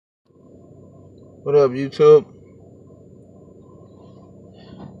What up, YouTube?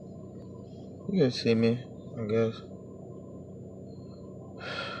 You can see me, I guess.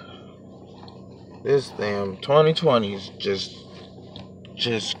 This damn 2020 is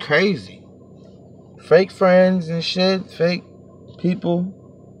just crazy. Fake friends and shit, fake people.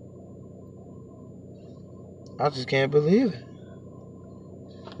 I just can't believe it.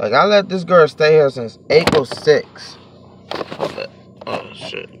 Like, I let this girl stay here since April 6th. Oh,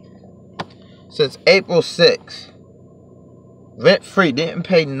 shit. Since April 6th. Rent free, didn't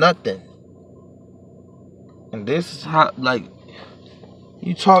pay nothing. And this is how, like,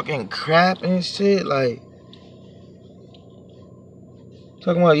 you talking crap and shit, like,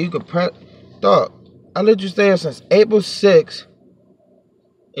 talking about you could prep. Dog, I let you stay here since April 6th,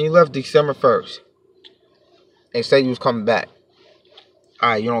 and you left December 1st. And said you was coming back.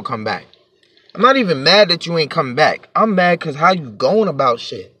 Alright, you don't come back. I'm not even mad that you ain't coming back. I'm mad because how you going about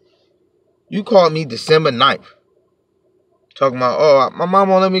shit. You called me December 9th. Talking about, oh, my mom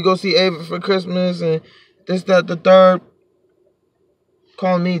won't let me go see Ava for Christmas, and this, that, the third.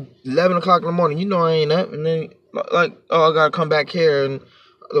 Calling me 11 o'clock in the morning. You know I ain't up. And then, like, oh, I gotta come back here and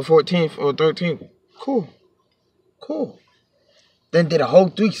the 14th or 13th. Cool. Then did a whole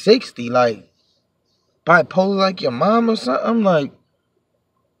 360, like, bipolar like your mom or something. I'm like,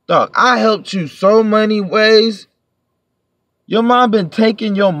 dog, I helped you so many ways. Your mom been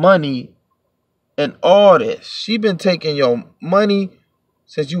taking your money and all this. She been taking your money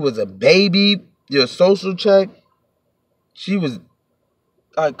since you was a baby, your social check. She was,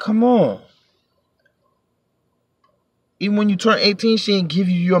 like, come on. Even when you turn 18, she ain't give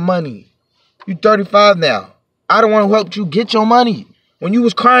you your money. You 35 now. I don't want to help you get your money. When you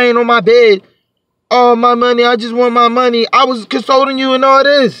was crying on my bed, oh, my money, I just want my money. I was consoling you and all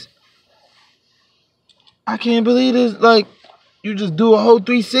this. I can't believe this. Like, you just do a whole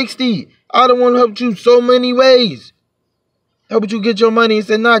 360. I don't want to help you so many ways. Help you get your money and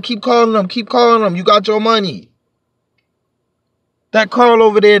said, nah, keep calling them. Keep calling them. You got your money. That car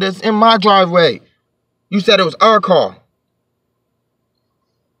over there that's in my driveway, you said it was our car.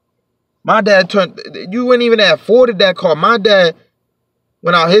 My dad you wouldn't even have afforded that car. My dad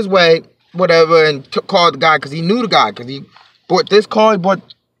went out his way, whatever, and called the guy because he knew the guy. Because he bought this car, he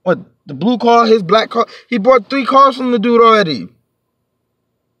bought, what, the blue car, his black car. He bought 3 cars from the dude already.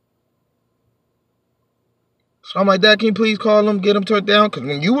 So I'm like, Dad, can you please call him, get him turned down? Because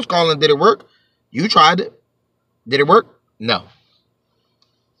when you was calling, did it work? You tried it. Did it work? No.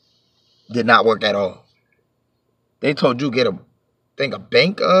 Did not work at all. They told you get a, think a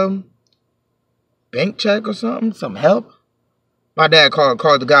bank check or something, some help. My dad called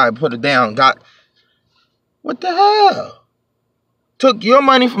the guy, put it down, what the hell? Took your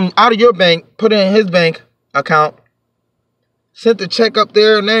money from out of your bank, put it in his bank account, sent the check up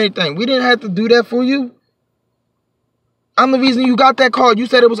there and everything. We didn't have to do that for you. I'm the reason you got that car. You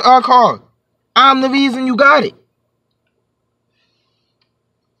said it was our car. I'm the reason you got it.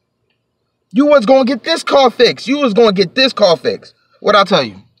 You was going to get this car fixed. What'd I tell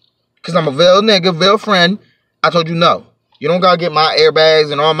you? Because I'm a veil nigga, veil friend. I told you no. You don't got to get my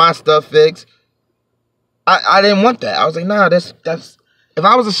airbags and all my stuff fixed. I didn't want that. I was like, nah, that's if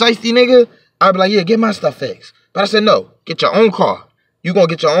I was a shiesty nigga, I'd be like, yeah, get my stuff fixed. But I said, no, get your own car. You going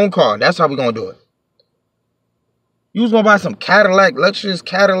to get your own car. That's how we going to do it. You was going to buy some Cadillac, luxurious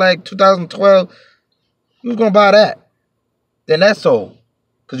Cadillac 2012. You was going to buy that. Then that sold.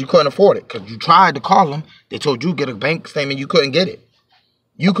 Because you couldn't afford it. Because you tried to call them. They told you get a bank statement. You couldn't get it.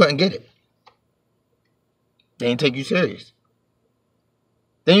 You couldn't get it. They didn't take you serious.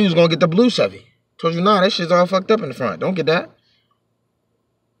 Then you was going to get the blue Chevy. Told you, nah, that shit's all fucked up in the front. Don't get that.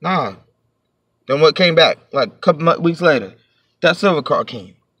 Nah. Then what came back? Like a couple weeks later. That silver car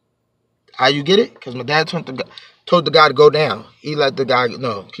came. How you get it? Because my dad told the guy to go down. He let the guy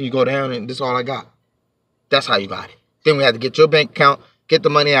know, can you go down and this is all I got. That's how you got it. Then we had to get your bank account, get the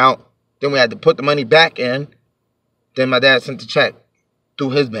money out. Then we had to put the money back in. Then my dad sent the check through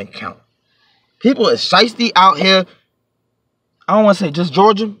his bank account. People is shiesty out here. I don't want to say just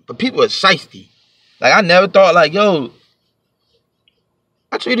Georgia, but people is shiesty. Like, I never thought, like, yo,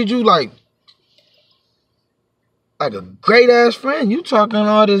 I treated you like a great-ass friend. You talking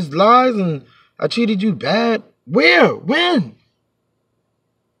all these lies and I treated you bad. Where? When?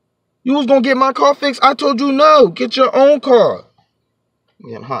 You was going to get my car fixed? I told you no. Get your own car. It's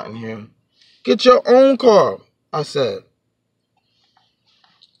getting hot in here. Get your own car, I said.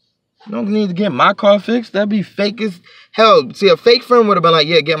 You don't need to get my car fixed. That'd be fake as hell. See, a fake friend would have been like,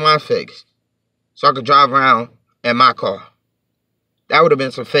 yeah, get mine fixed. So I could drive around in my car. That would have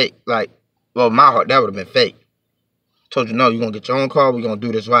been some fake. Like, well, my heart, that would have been fake. Told you, no, you're going to get your own car. We're going to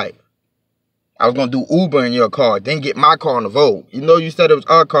do this right. I was going to do Uber in your car, then get my car on the road. You know, you said it was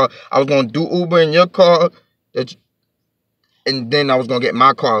our car. I was going to do Uber in your car, and then I was going to get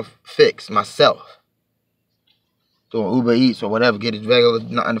my car fixed myself. Doing Uber Eats or whatever, get a regular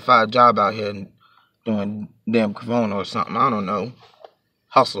 9-to-5 job out here and doing damn Corona or something. I don't know.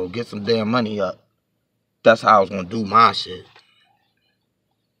 Hustle, get some damn money up. That's how I was going to do my shit.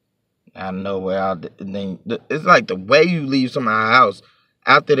 I know where it's like the way you leave somebody's house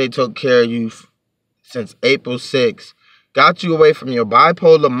after they took care of you since April 6th, got you away from your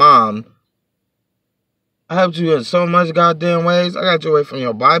bipolar mom. I helped you in so much goddamn ways. I got you away from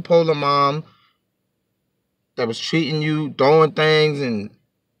your bipolar mom that was treating you, throwing things, and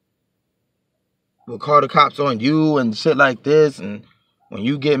will call the cops on you and shit like this. And when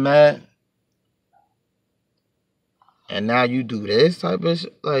you get mad, and now you do this type of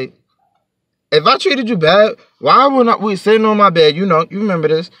shit, like, if I treated you bad, why would we sitting on my bed? You know, you remember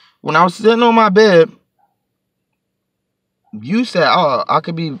this. When I was sitting on my bed, you said, oh, I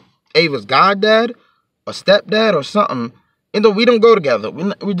could be Ava's goddad or stepdad or something. And though we don't go together.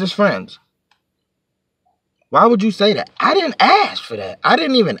 We're just friends. Why would you say that? I didn't ask for that. I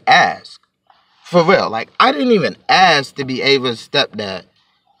didn't even ask. For real. Like, I didn't even ask to be Ava's stepdad.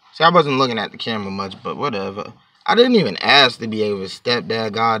 See, I wasn't looking at the camera much, but whatever. I didn't even ask to be Ava's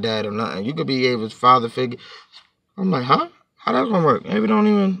stepdad, goddad, or nothing. You could be Ava's father figure. I'm like, huh? How that's gonna work? Ava don't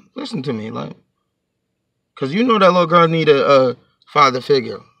even listen to me, like, cause you know that little girl need a father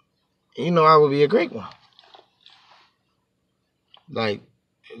figure. You know I would be a great one. Like,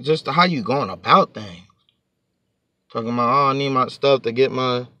 just how you going about things. Talking about, oh, I need my stuff to get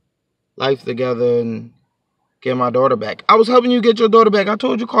my life together and get my daughter back. I was helping you get your daughter back. I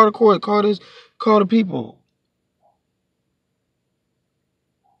told you, call the court, call the people.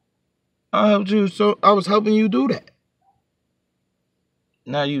 I helped you, so I was helping you do that.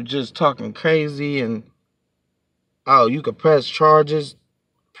 Now you just talking crazy and, oh, you could press charges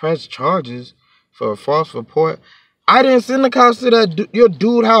for a false report. I didn't send the cops to your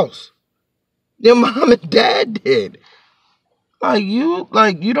dude house. Your mom and dad did. Like you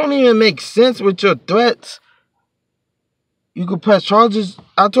don't even make sense with your threats. You could press charges.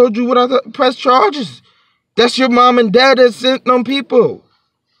 I told you what I thought. Press charges. That's your mom and dad that sent them people.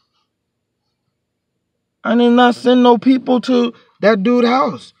 I did not send no people to that dude's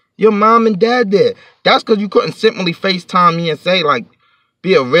house. Your mom and dad did. That's because you couldn't simply FaceTime me and say, like,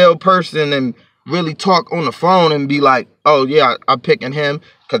 be a real person and really talk on the phone and be like, oh, yeah, I'm picking him.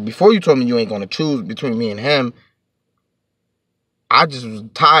 Because before you told me you ain't going to choose between me and him, I just was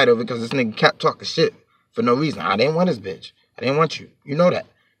tired of it because this nigga kept talking shit for no reason. I didn't want this bitch. I didn't want you. You know that.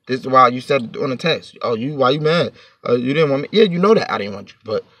 This is why you said on the text, oh, why you mad? You didn't want me. Yeah, you know that I didn't want you.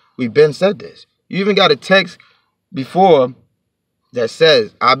 But we've been said this. You even got a text before that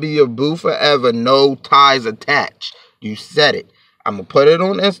says, I'll be your boo forever, no ties attached. You said it. I'm going to put it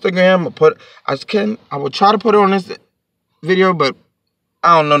on Instagram. I will try to put it on this video, but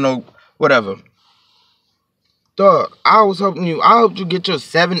I don't know, no, whatever. Dog, I was helping you. I helped you get your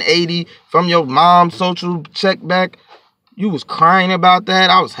 $780 from your mom's social check back. You was crying about that.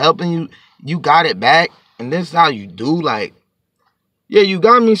 I was helping you. You got it back. And this is how you do, like, yeah, you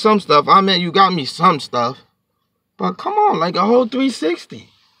got me some stuff. I mean, you got me some stuff. But come on, like a whole 360.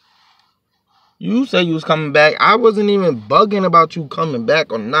 You said you was coming back. I wasn't even bugging about you coming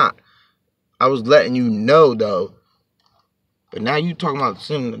back or not. I was letting you know, though. But now you talking about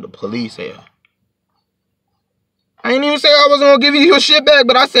sending the police here. I ain't even say I wasn't going to give you your shit back,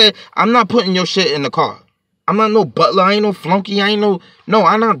 but I said, I'm not putting your shit in the car. I'm not no butler. I ain't no flunky. I ain't no,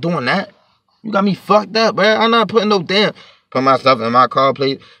 I'm not doing that. You got me fucked up, bro. I'm not putting no damn, put my stuff in my car,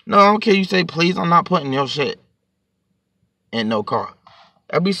 please. No, I don't care. You say, please, I'm not putting your shit in no car.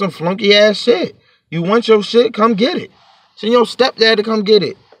 That'd be some flunky ass shit. You want your shit, come get it. Send your stepdad to come get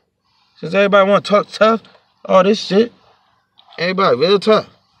it. Since everybody want to talk tough, all this shit. Everybody real tough.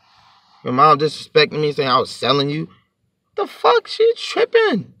 Your mom disrespecting me, saying I was selling you. What the fuck? She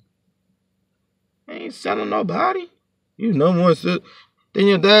tripping. I ain't selling nobody. You know more shit than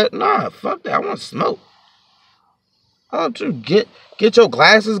your dad. Nah, fuck that. I want smoke. How about you get your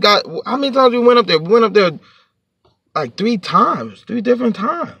glasses? How many times we went up there? We went up there like 3 times. 3 different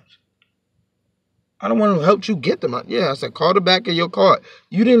times. I don't want to help you get them. Yeah, I said, call the back of your car.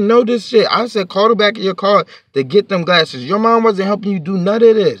 You didn't know this shit. I said, call the back of your car to get them glasses. Your mom wasn't helping you do none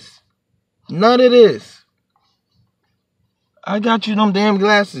of this. None of this. I got you them damn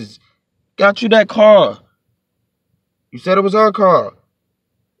glasses. Got you that car. You said it was our car.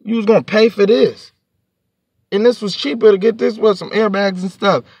 You was going to pay for this. And this was cheaper to get this with some airbags and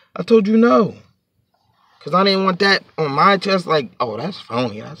stuff. I told you no. Because I didn't want that on my chest like, oh, that's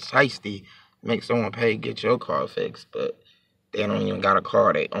phony. That's shiesty. make someone pay get your car fixed, but they don't even got a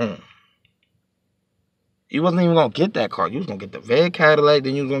car they own. You wasn't even gonna get that car. You was gonna get the red Cadillac,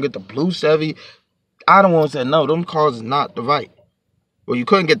 then you was gonna get the blue Chevy. I don't want to say no. Them cars is not the right. Well, you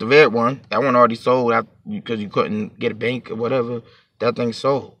couldn't get the red one. That one already sold because you couldn't get a bank or whatever. That thing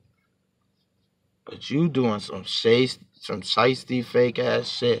sold. But you doing some shiesty fake ass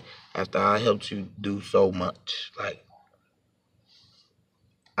shit after I helped you do so much. Like,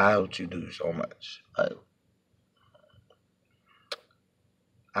 I helped you do so much. Like,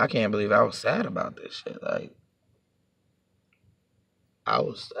 I can't believe I was sad about this shit. Like, I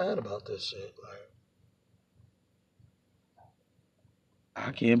was sad about this shit. Like,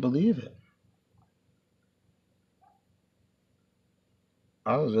 I can't believe it.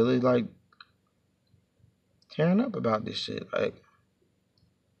 I was really, like, tearing up about this shit. Like,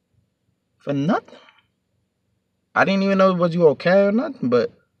 for nothing. I didn't even know was you okay or nothing,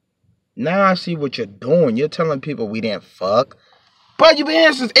 but now I see what you're doing. You're telling people we didn't fuck. But you been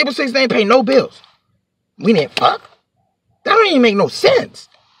here since April 6th, they ain't paid no bills. We didn't fuck? That don't even make no sense.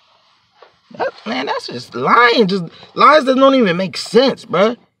 Man, that's just lying. Just lies that don't even make sense,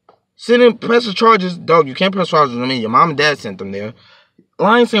 bruh. Sending pressure charges, dog, you can't press charges on me. Your mom and dad sent them there.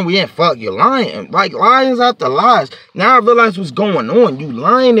 Lying saying we didn't fuck. You're lying. Like, lies after lies. Now I realize what's going on. You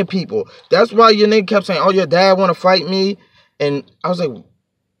lying to people. That's why your nigga kept saying, oh, your dad want to fight me. And I was like,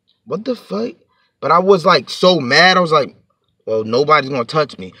 what the fuck? But I was, like, so mad. I was like, well, nobody's going to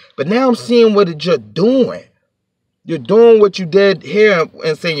touch me. But now I'm seeing what you're doing. You're doing what you did here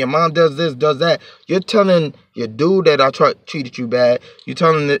and saying your mom does this, does that. You're telling your dude that I treated you bad. You're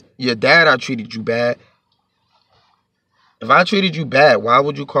telling your dad I treated you bad. If I treated you bad, why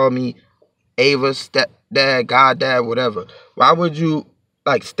would you call me Ava's stepdad, goddad, whatever? Why would you,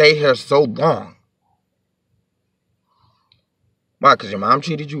 like, stay here so long? Why, because your mom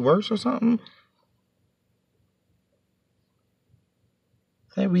treated you worse or something?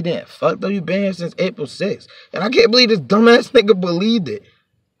 Hey, we didn't fuck though. You been here since April 6th. And I can't believe this dumbass nigga believed it.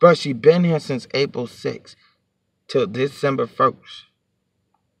 Bro, she been here since April 6th till December 1st.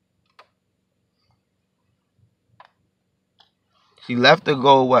 She left to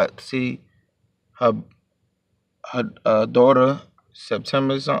go what? See her daughter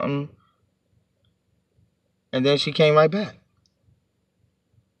September something. And then she came right back.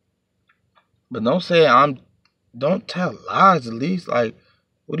 But don't say don't tell lies at least. Like,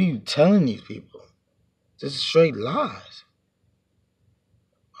 what are you telling these people? Just straight lies.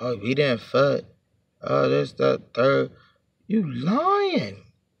 Oh, we didn't fuck. Oh, this, that, third. You lying.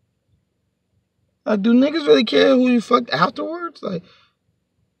 Like, do niggas really care who you fucked afterwards? Like,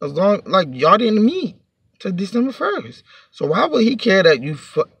 as long, like, y'all didn't meet till December 1st. So why would he care that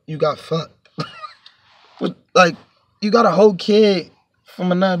you got fucked? But, like, you got a whole kid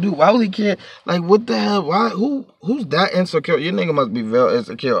from another dude. Why would he care? Like, what the hell? Why? Who's that insecure? Your nigga must be very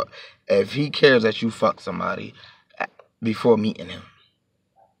insecure if he cares that you fuck somebody before meeting him.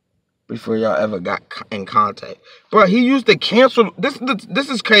 Before y'all ever got in contact. Bro, he used to cancel. This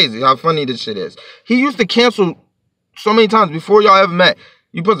is crazy how funny this shit is. He used to cancel so many times before y'all ever met.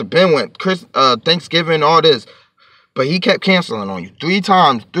 You supposed to been with Thanksgiving, all this. But he kept canceling on you 3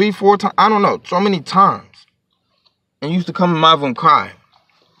 times, 3, 4 times. I don't know. So many times. And you used to come in my room crying.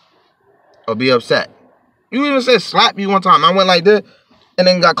 Or be upset. You even said slap you one time. I went like this. And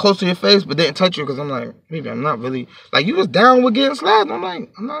then got close to your face, but didn't touch you. Because I'm like, maybe I'm not really. Like, you was down with getting slapped. I'm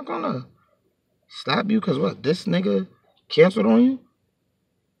like, I'm not going to slap you. Because what? This nigga canceled on you?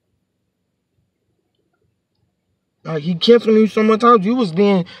 Like, he canceled on you so many times. You was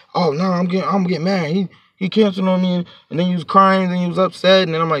being, oh, no, I'm getting mad. He canceled on me. And then you was crying. And then you was upset.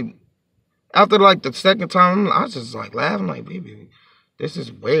 And then I'm like, after like the second time, I was just like laughing. Like, baby, this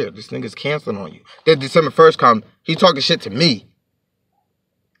is weird. This nigga's canceling on you. Then December 1st come. He talking shit to me.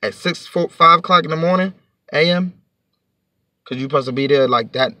 At 5 o'clock in the morning, a.m. Because you supposed to be there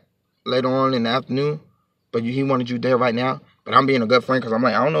like that later on in the afternoon. But he wanted you there right now. But I'm being a good friend because I'm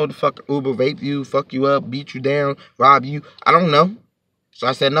like, I don't know what the fuck Uber rape you, fuck you up, beat you down, rob you. I don't know. So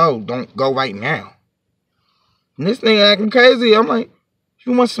I said, no, don't go right now. And this nigga acting crazy. I'm like, if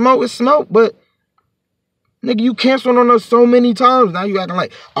you want smoke, it's smoke. But, nigga, you canceled on us so many times. Now you acting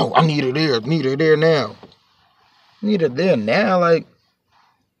like, oh, I need her there now. Need her there now? Like,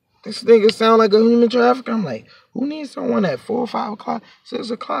 this nigga sound like a human trafficker. I'm like, who needs someone at 4 or 5 o'clock, 6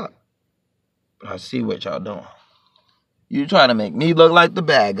 o'clock? But I see what y'all doing. You trying to make me look like the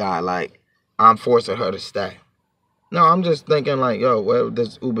bad guy, like I'm forcing her to stay. No, I'm just thinking like, yo, well,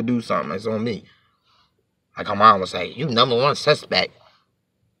 does Uber do something? It's on me. Like her mom would say, you #1 suspect.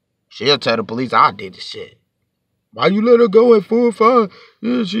 She'll tell the police I did the shit. Why you let her go at 4 or 5?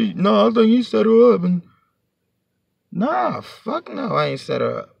 Yeah, no, I think he set her up. And nah, fuck no, I ain't set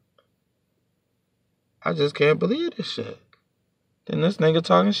her up. I just can't believe this shit. Then this nigga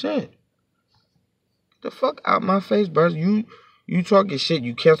talking shit. The fuck out my face, bro. You talking shit,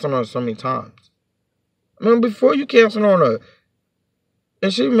 you canceled on her so many times. I mean, before you canceled on her,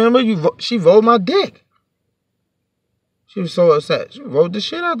 and she remember she rolled my dick. She was so upset. She rolled the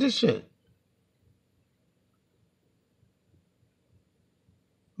shit out this shit.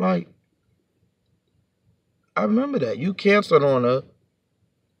 Like, I remember that. You canceled on her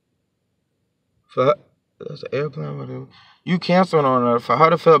for her. That's an airplane, whatever. You canceled on her for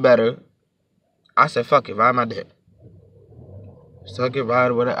her to feel better. I said, fuck it, ride my dick. Suck it,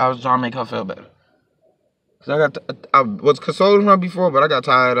 ride, whatever. I was trying to make her feel better. Cause I was consoling her before, but I got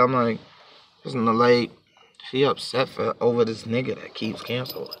tired. I'm like, it's in the late. She upset over this nigga that keeps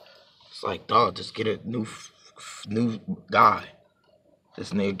canceling. It's like, dog, just get a new guy.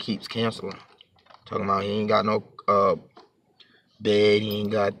 This nigga keeps canceling. Talking about he ain't got no bed, he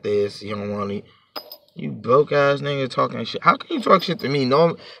ain't got this, he don't want it. You broke ass nigga talking shit. How can you talk shit to me?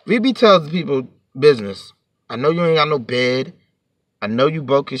 No, Rebbie tells people business. I know you ain't got no bed. I know you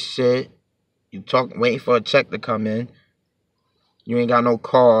broke as shit. You waiting for a check to come in. You ain't got no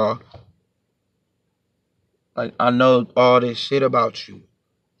car. Like, I know all this shit about you.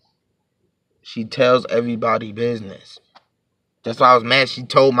 She tells everybody business. That's why I was mad she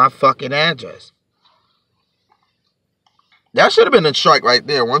told my fucking address. That should have been a strike right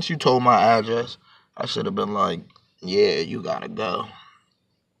there. Once you told my address, I should have been like, yeah, you gotta go.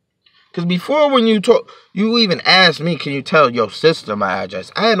 Because before when you even asked me, can you tell your sister my address?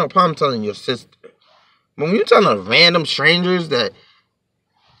 I had no problem telling your sister. But when you telling random strangers that,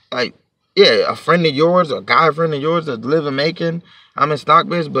 like, yeah, a friend of yours, a guy friend of yours that live in Macon, I'm in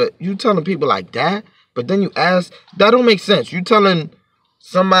Stockbridge, but you telling people like that, but then you ask, that don't make sense. You telling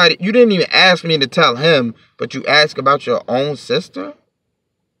somebody, you didn't even ask me to tell him, but you ask about your own sister?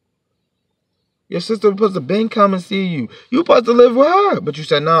 Your sister was supposed to been come and see you. You supposed to live with her. But you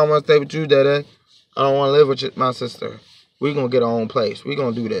said, no, I want to stay with you, Daddy. I don't want to live with my sister. We're going to get our own place. We're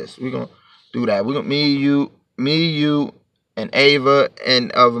going to do this. We're going to do that. Me, you, and Ava,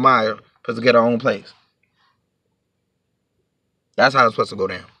 and Maya supposed to get our own place. That's how it's supposed to go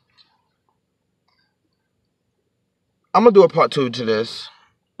down. I'm going to do a part 2 to this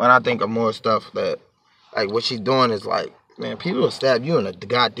when I think of more stuff that, like, what she's doing is like, man, people will stab you in the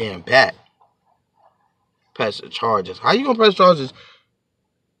goddamn back. Press the charges. How you gonna press charges?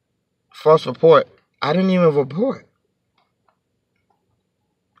 False report. I didn't even report.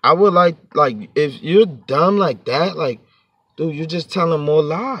 I would like if you're dumb like that, like, dude, you're just telling more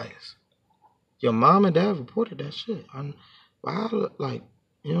lies. Your mom and dad reported that shit. Why, like,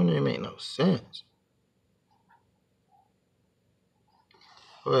 you don't even make no sense.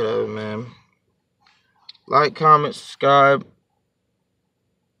 Whatever, man. Like, comment, subscribe.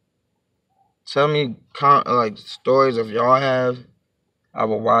 Tell me, like, stories if y'all have. I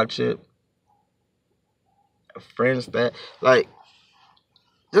will watch it. Friends that, like,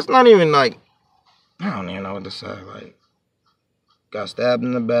 just not even, like, I don't even know what to say. Like, got stabbed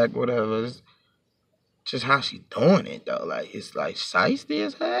in the back, whatever. It's just how she doing it, though. Like, it's, like, shiesty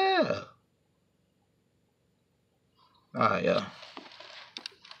as hell. Yeah.